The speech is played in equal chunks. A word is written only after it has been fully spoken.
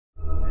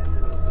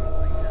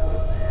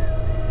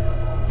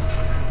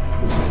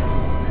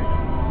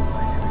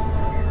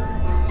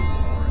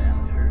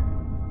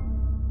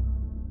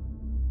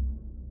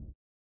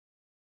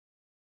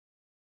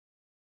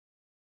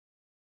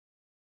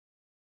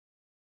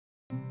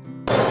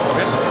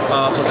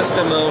So this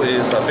demo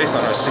is based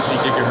on our 60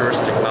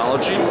 gigahertz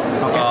technology.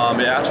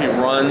 It actually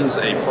runs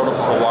a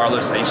protocol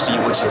wireless HD,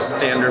 which is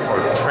standard for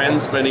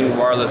transmitting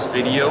wireless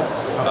video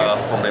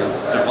from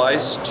a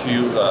device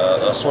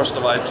to a source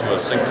device to a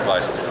sync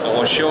device. And what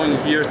we're showing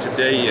here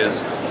today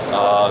is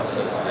a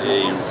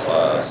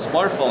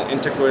smartphone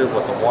integrated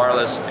with a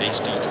wireless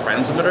HD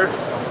transmitter,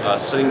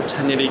 sending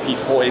 1080p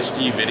Full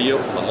HD video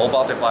from the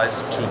mobile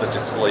device to the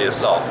display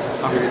itself.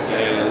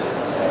 And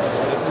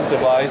this is a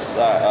device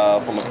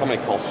from a company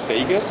called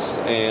Sagus,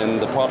 and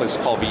the product is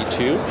called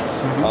V2.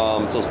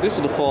 So this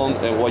is the phone,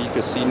 and what you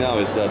can see now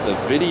is that the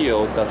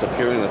video that's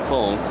appearing in the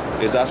phone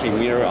is actually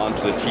mirrored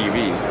onto the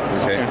TV.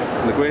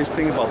 And the greatest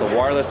thing about the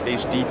wireless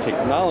HD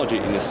technology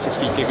in the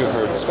 60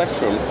 gigahertz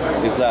spectrum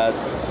is that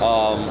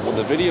when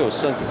the video is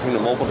sent between the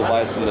mobile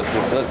device and the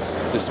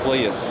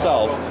display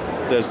itself,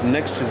 there's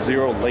next to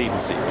zero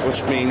latency,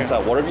 which means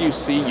that whatever you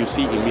see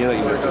immediately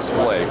in the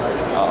display,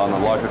 on a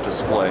larger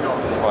display,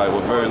 right,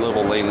 with very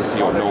little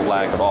latency or no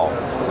lag at all.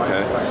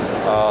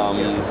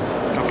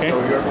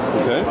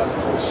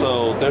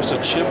 So there's a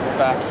chip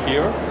back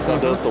here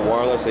that does the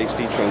wireless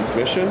HD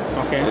transmission.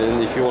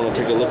 And if you want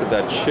to take a look at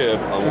that chip,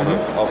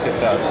 I'll get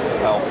that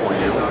out for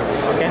you.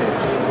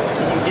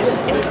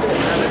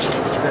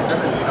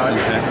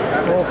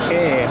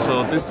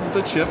 So this is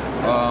the chip.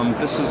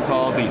 This is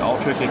called the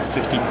UltraGig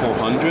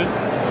 6400.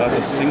 That's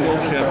a single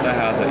chip that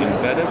has an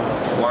embedded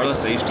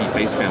wireless HD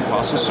baseband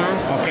processor,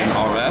 and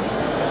RF,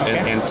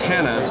 and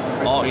antennas,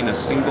 all in a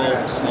single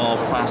small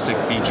plastic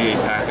BGA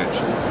package.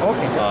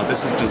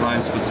 This is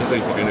designed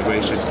specifically for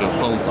integration to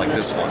phones like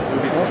this one.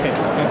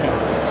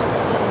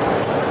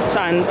 So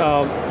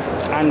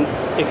and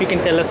if you can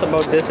tell us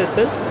about this as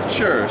well?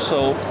 Sure.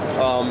 So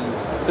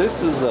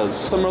this is a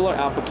similar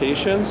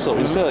application. So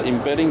instead of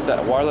embedding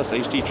that wireless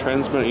HD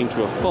transmitter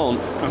into a phone,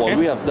 what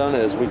we have done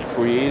is we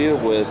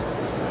created with.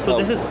 So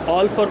this is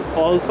all for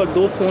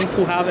those phones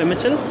who have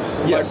MHL,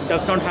 but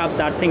does not have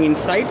that thing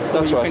inside. So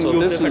that's right. Can so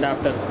use this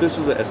adapter. This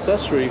is an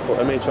accessory for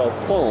MHL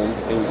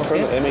phones, and you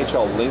turn the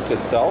MHL link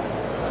itself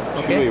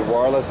to a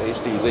wireless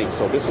HD link.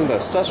 So this is an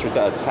accessory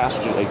that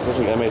attaches to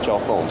existing MHL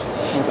phones.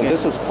 And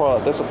this is a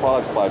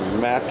product by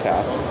Mad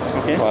Cats.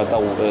 Right,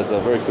 that is a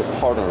very good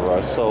partner,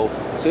 right? So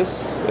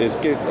this is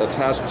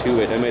attached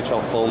to an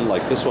MHL phone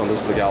like this one.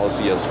 This is the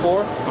Galaxy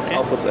S4.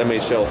 Outputs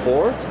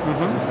MHL4.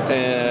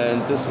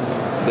 And this is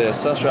the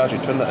accessory actually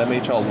turn the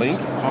MHL link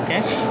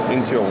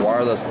into a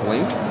wireless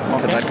link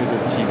connecting to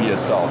the TV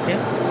itself.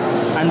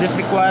 And this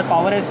requires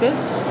power as well?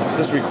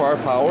 This requires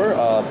power.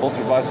 Both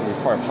devices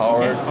require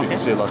power. You can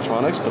see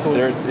electronics, but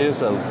there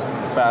is a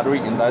battery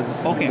inside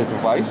the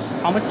device.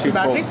 How much is the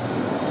battery?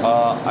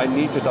 I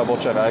need to double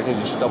check. I can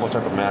just double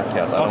check with Mad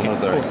Cats. I don't know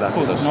their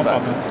exactly the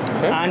spec.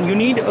 And you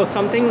need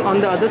something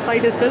on the other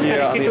side as well,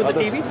 connected to the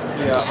TV?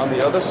 Yeah, on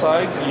the other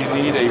side, you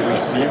need a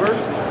receiver.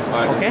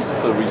 This is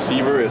the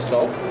receiver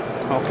itself.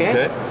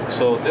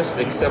 So this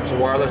accepts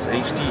wireless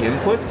HD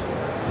input,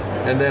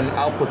 and then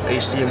outputs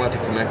HDMI to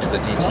connect to the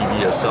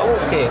DTV itself.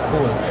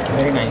 Cool.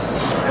 Very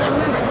nice.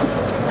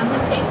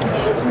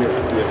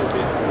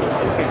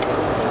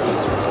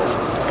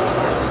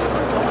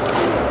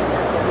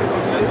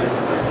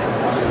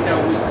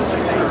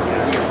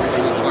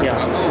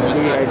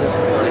 I just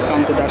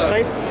come to that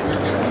side.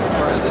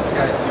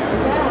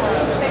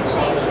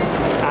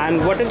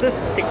 And what is this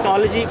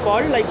technology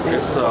called?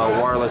 It's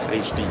wireless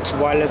HD.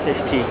 Wireless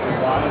HD.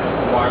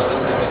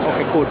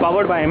 Okay, cool.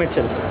 Powered by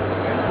MHL.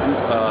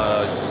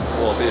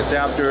 Well, the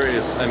adapter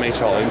is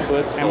MHL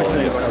input. MHL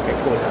input. Okay,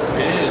 cool.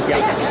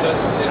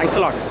 Thanks a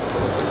lot.